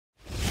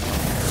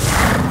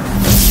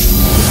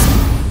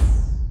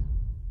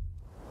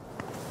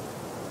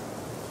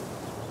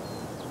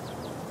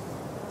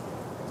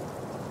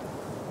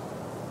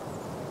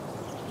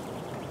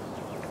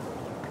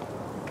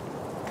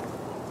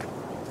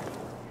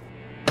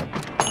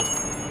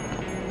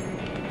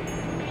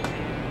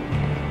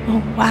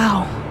Oh,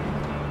 wow.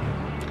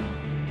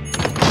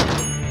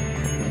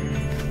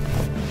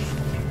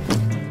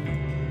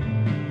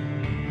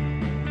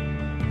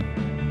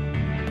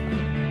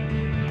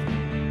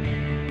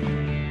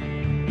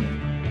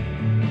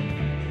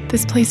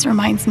 This place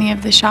reminds me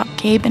of the shop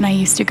Gabe and I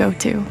used to go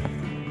to.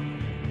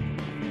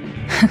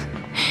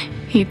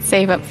 He'd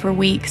save up for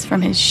weeks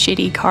from his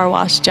shitty car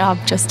wash job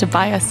just to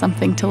buy us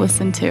something to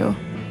listen to.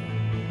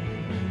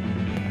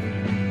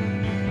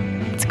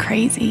 It's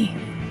crazy.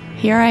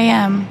 Here I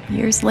am,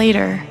 years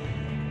later,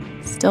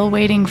 still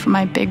waiting for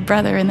my big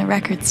brother in the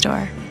record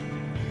store.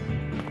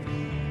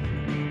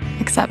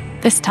 Except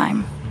this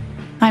time,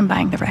 I'm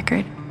buying the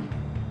record.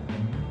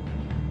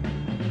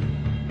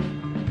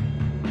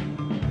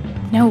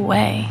 No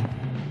way.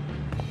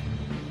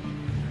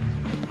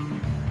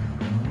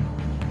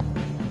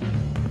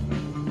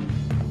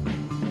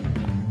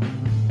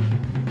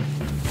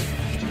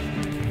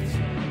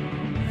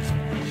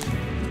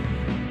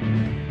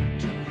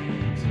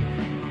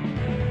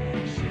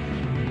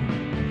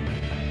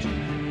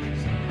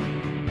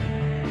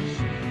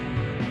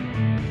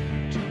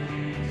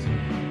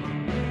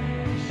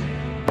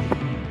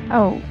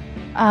 Oh,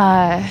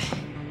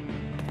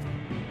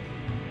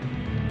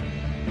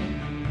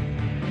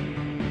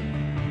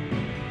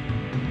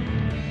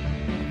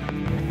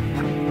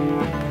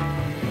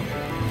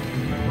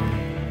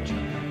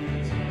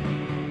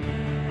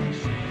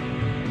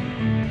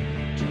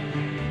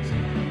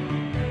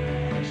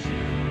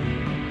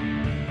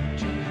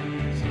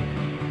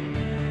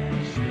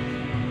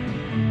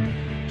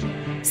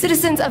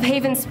 Citizens of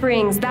Haven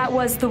Springs, that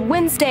was the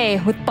Wednesday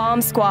with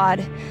Bomb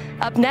Squad.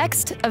 Up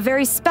next, a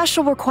very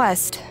special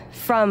request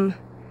from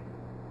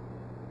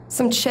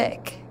some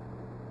chick.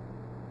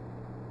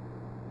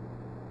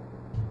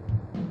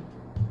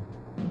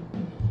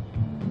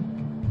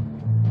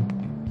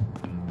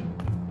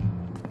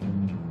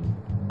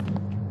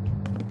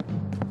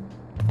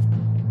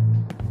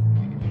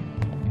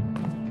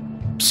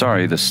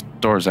 Sorry, the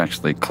store's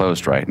actually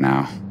closed right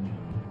now.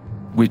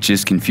 Which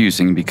is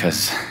confusing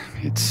because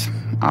it's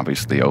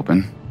obviously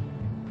open.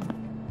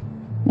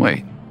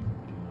 Wait.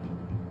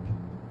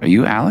 Are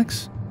you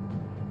Alex?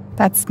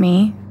 that's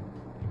me.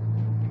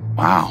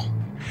 Wow.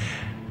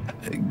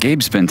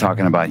 Gabe's been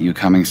talking about you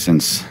coming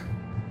since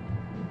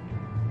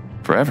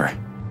forever.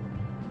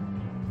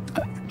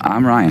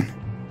 I'm Ryan.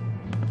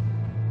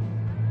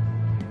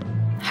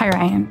 Hi,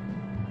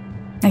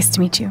 Ryan. Nice to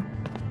meet you.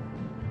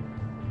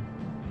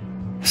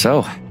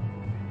 So,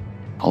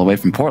 all the way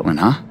from Portland,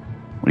 huh?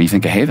 What do you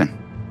think of Haven?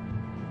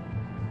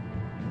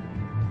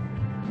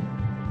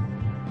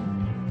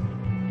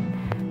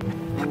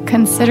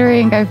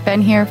 Considering I've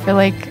been here for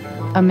like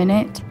a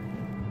minute,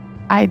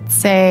 I'd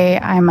say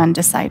I'm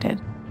undecided.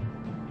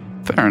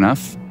 Fair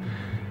enough.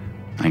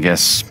 I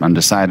guess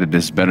undecided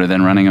is better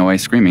than running away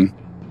screaming.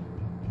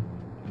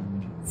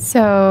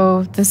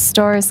 So the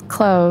store is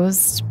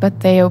closed,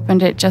 but they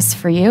opened it just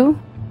for you?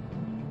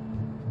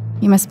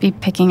 You must be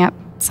picking up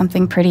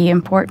something pretty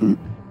important.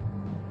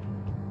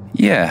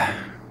 Yeah,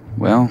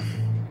 well,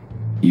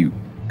 you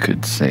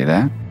could say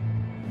that.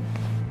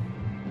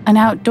 An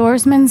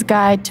outdoorsman's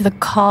guide to the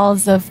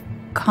calls of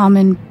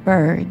common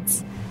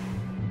birds.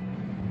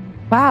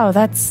 Wow,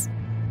 that's...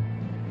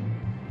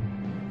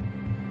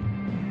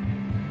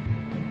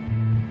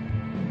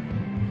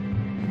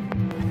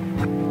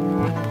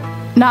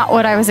 not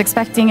what I was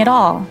expecting at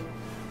all.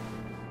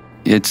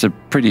 It's a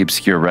pretty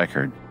obscure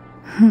record.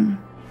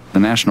 The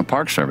National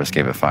Park Service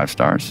gave it 5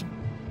 stars.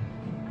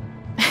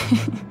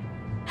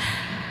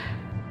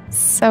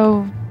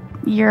 So,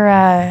 you're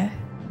a...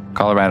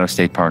 Colorado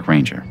State Park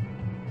Ranger.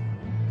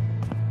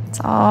 It's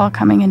all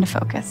coming into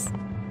focus.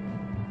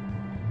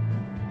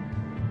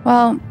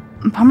 Well,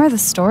 bummer the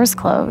store's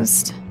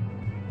closed.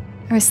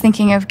 I was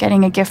thinking of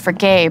getting a gift for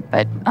Gabe,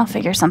 but I'll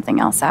figure something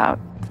else out.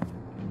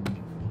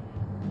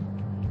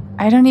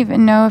 I don't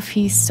even know if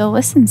he still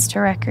listens to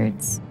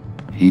records.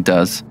 He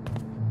does.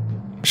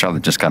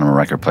 Charlotte just got him a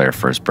record player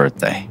for his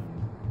birthday.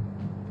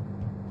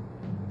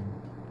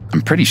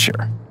 I'm pretty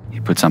sure he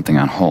put something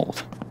on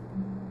hold.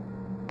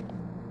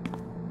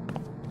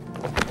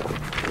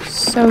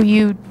 So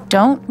you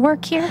don't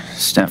work here?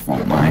 Steph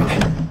won't mind.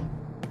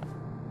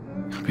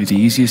 It'll be the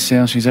easiest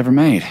sale she's ever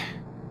made.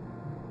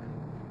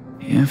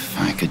 If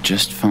I could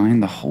just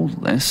find the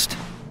hold list.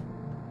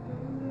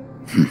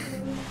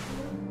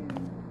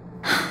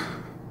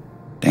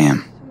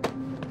 Damn.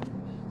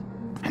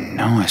 I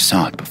know I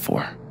saw it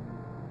before.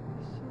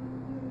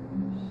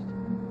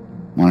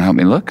 Want to help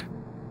me look?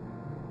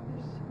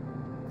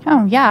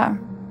 Oh, yeah.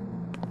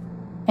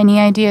 Any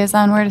ideas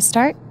on where to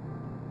start?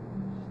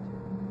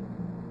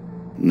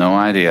 No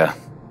idea.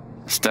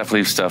 Steph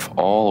leaves stuff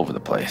all over the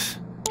place.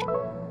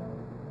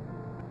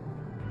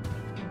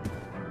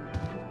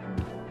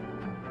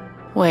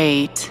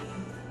 Wait.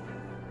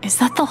 Is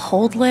that the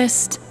hold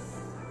list?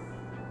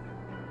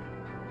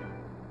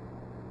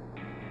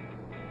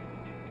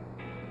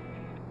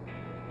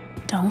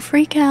 Don't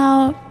freak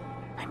out.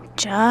 I'm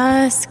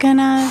just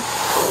gonna...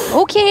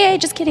 Okay,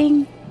 just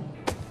kidding.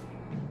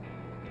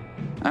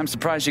 I'm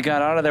surprised you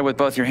got out of there with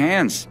both your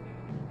hands.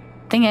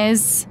 Thing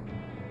is,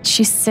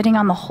 she's sitting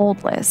on the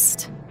hold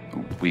list.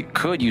 We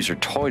could use her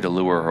toy to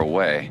lure her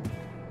away.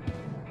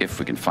 If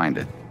we can find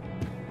it.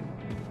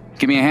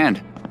 Give me a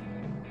hand.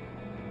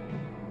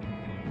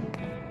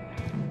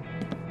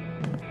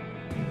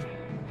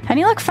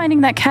 Any luck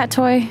finding that cat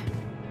toy?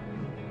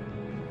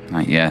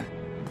 Not yet.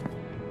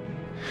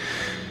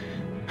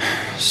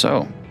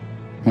 So,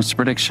 what's the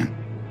prediction?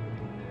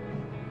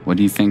 What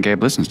do you think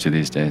Gabe listens to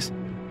these days?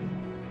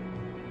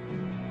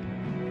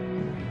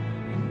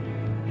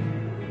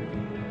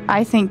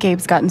 I think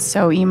Gabe's gotten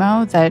so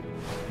emo that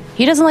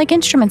he doesn't like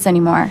instruments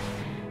anymore.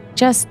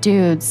 Just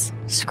dudes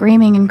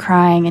screaming and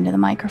crying into the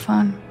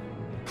microphone.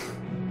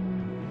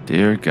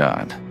 Dear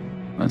God.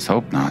 Let's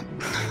hope not.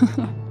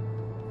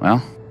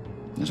 Well,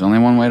 there's only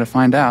one way to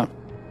find out.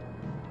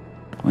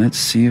 Let's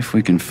see if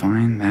we can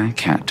find that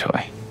cat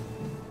toy.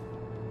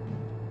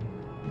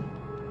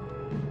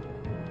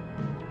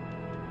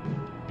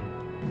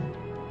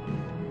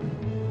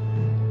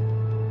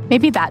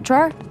 Maybe that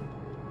drawer?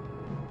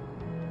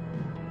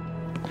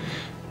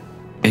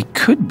 It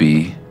could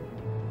be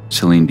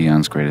Celine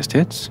Dion's greatest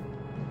hits.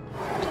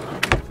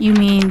 You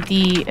mean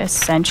the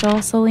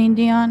essential Celine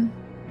Dion?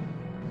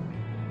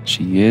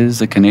 She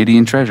is a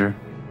Canadian treasure.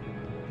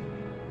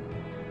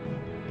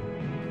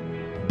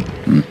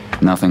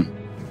 Nothing.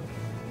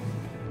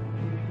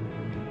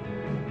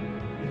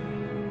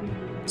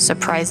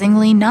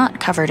 Surprisingly not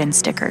covered in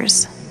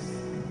stickers.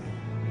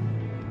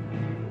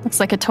 Looks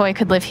like a toy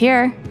could live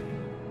here.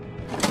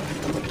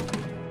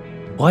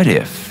 What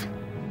if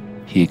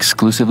he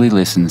exclusively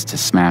listens to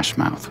Smash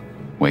Mouth?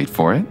 Wait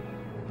for it.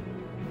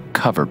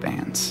 Cover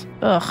bands.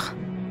 Ugh.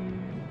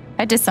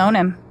 I'd disown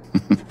him.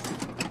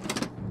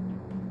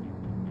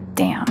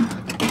 Damn.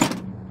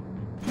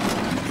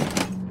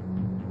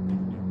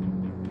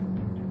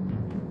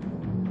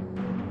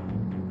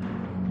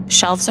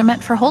 Shelves are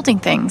meant for holding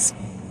things,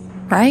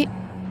 right?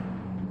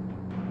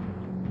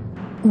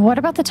 What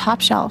about the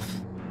top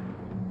shelf?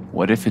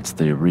 What if it's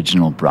the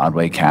original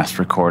Broadway cast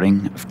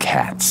recording of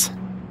Cats?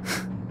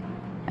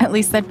 At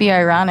least that'd be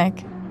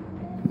ironic.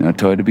 No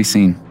toy to be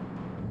seen.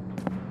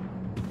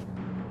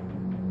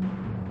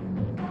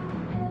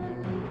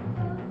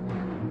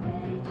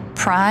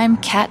 Prime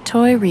cat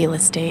toy real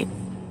estate.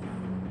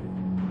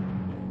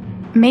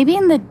 Maybe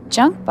in the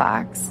junk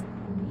box.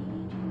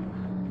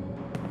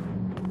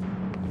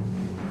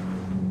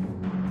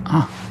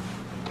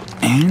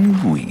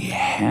 And we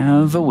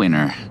have a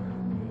winner.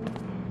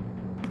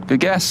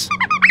 Good guess.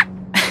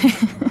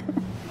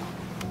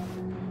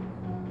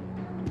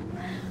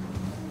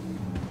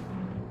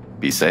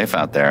 Be safe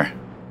out there.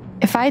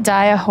 If I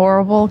die a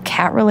horrible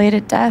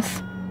cat-related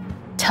death,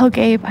 tell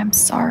Gabe I'm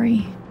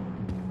sorry.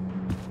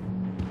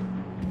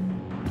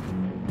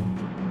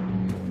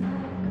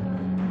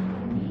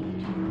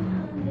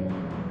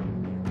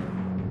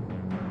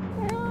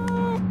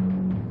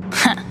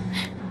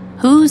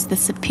 Who's the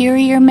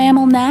superior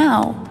mammal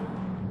now?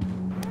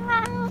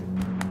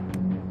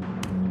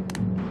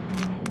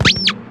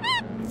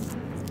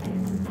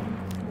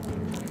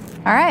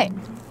 All right.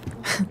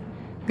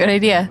 Good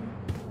idea.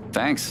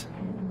 Thanks.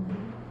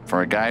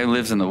 For a guy who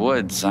lives in the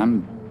woods,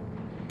 I'm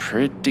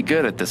pretty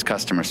good at this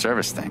customer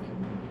service thing.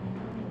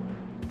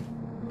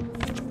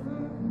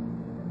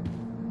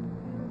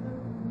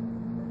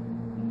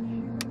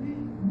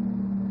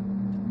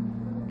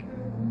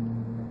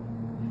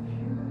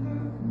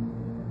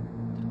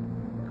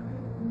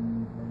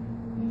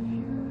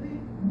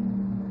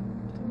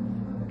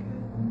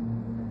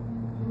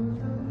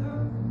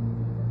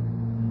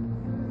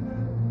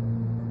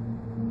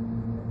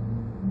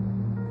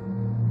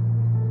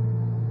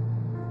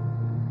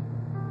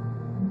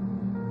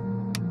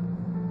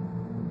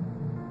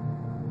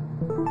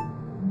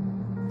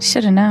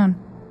 Should have known.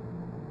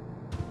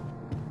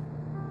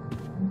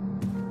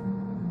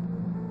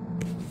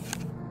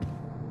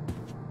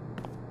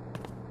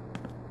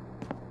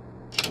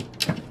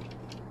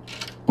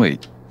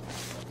 Wait.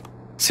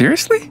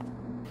 Seriously?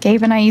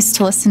 Gabe and I used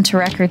to listen to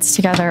records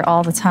together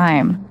all the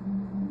time.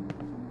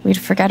 We'd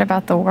forget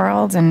about the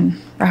world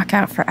and rock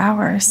out for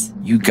hours.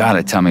 You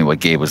gotta tell me what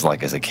Gabe was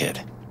like as a kid.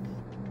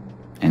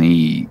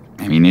 Any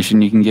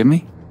ammunition you can give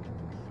me?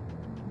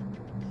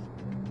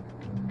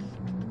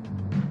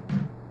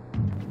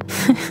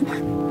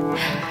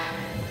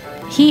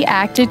 He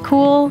acted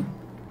cool,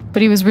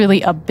 but he was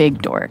really a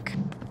big dork.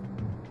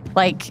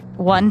 Like,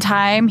 one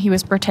time he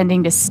was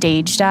pretending to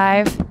stage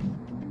dive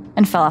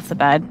and fell off the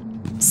bed,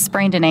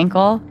 sprained an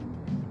ankle.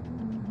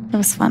 It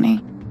was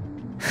funny.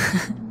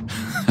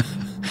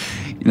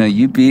 You know,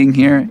 you being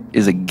here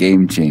is a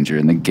game changer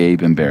in the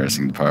Gabe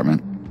embarrassing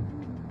department.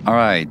 All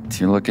right,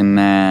 you're looking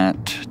at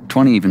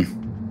 20 even.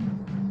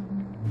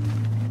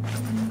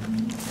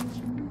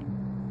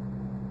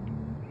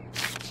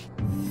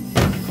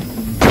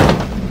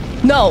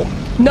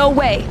 No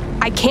way.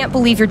 I can't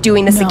believe you're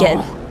doing this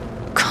again.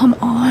 Come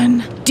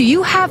on. Do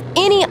you have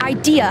any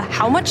idea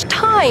how much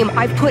time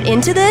I've put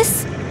into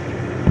this?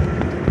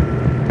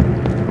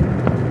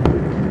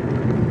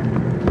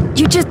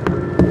 You just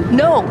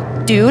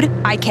No, dude,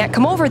 I can't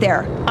come over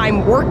there.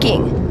 I'm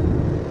working.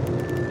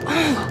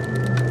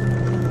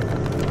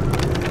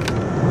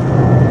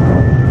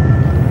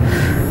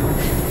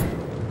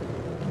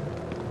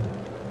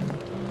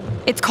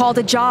 It's called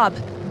a job.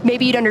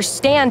 Maybe you'd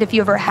understand if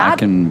you ever had... I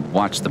can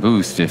watch the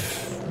booth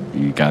if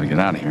you gotta get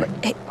out of here.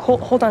 Hey,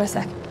 hold on a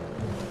sec.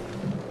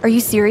 Are you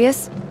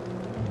serious?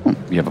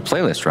 You have a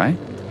playlist, right?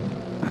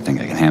 I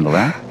think I can handle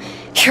that.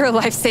 You're a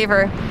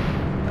lifesaver.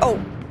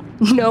 Oh,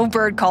 no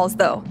bird calls,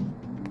 though.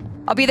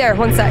 I'll be there,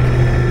 1 sec.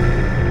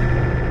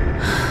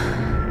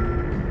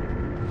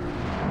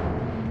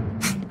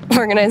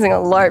 Organizing a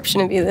LARP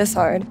shouldn't be this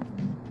hard.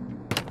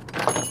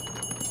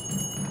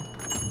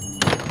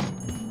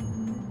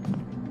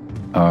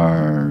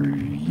 Are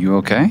you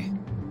okay?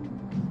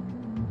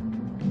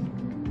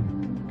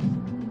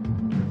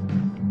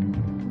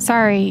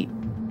 Sorry.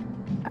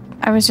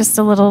 I was just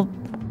a little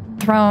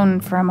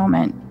thrown for a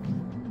moment.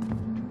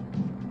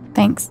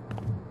 Thanks.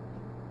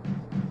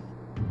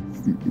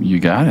 You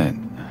got it.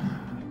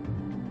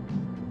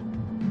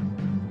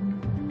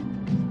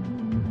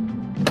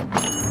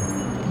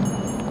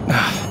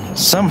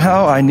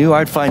 Somehow I knew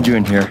I'd find you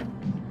in here.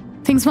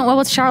 Things went well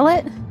with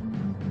Charlotte?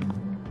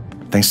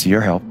 Thanks to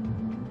your help.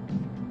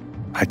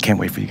 I can't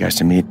wait for you guys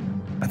to meet.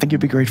 I think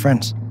you'd be great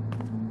friends.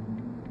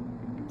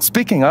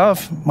 Speaking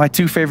of, my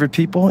two favorite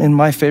people in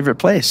my favorite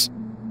place.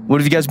 What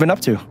have you guys been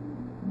up to?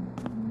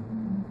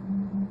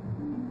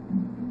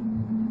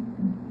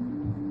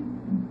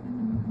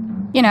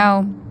 You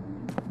know,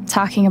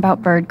 talking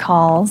about bird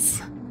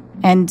calls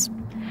and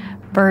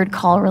bird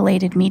call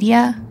related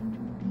media.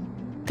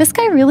 This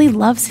guy really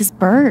loves his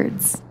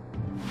birds.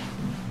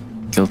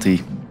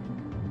 Guilty.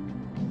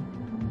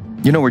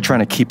 You know we're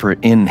trying to keep her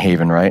in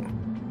Haven, right?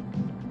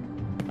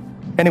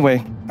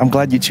 Anyway, I'm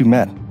glad you two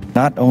met.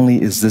 Not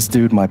only is this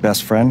dude my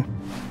best friend,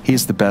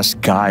 he's the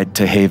best guide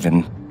to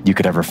Haven you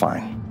could ever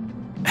find.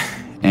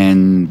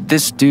 And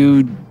this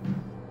dude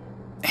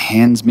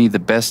hands me the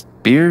best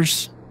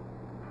beers?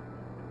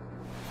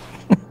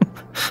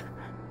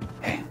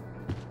 Hey,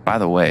 by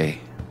the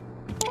way,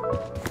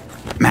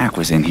 Mac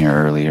was in here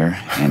earlier,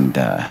 and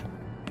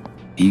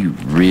he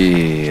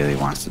really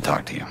wants to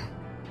talk to you.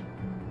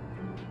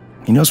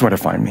 He knows where to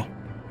find me.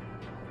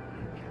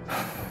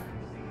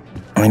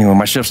 Anyway,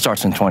 my shift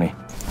starts in 20.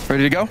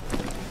 Ready to go?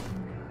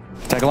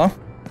 Tag along?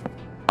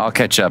 I'll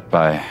catch up.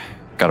 I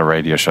got a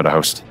radio show to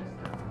host.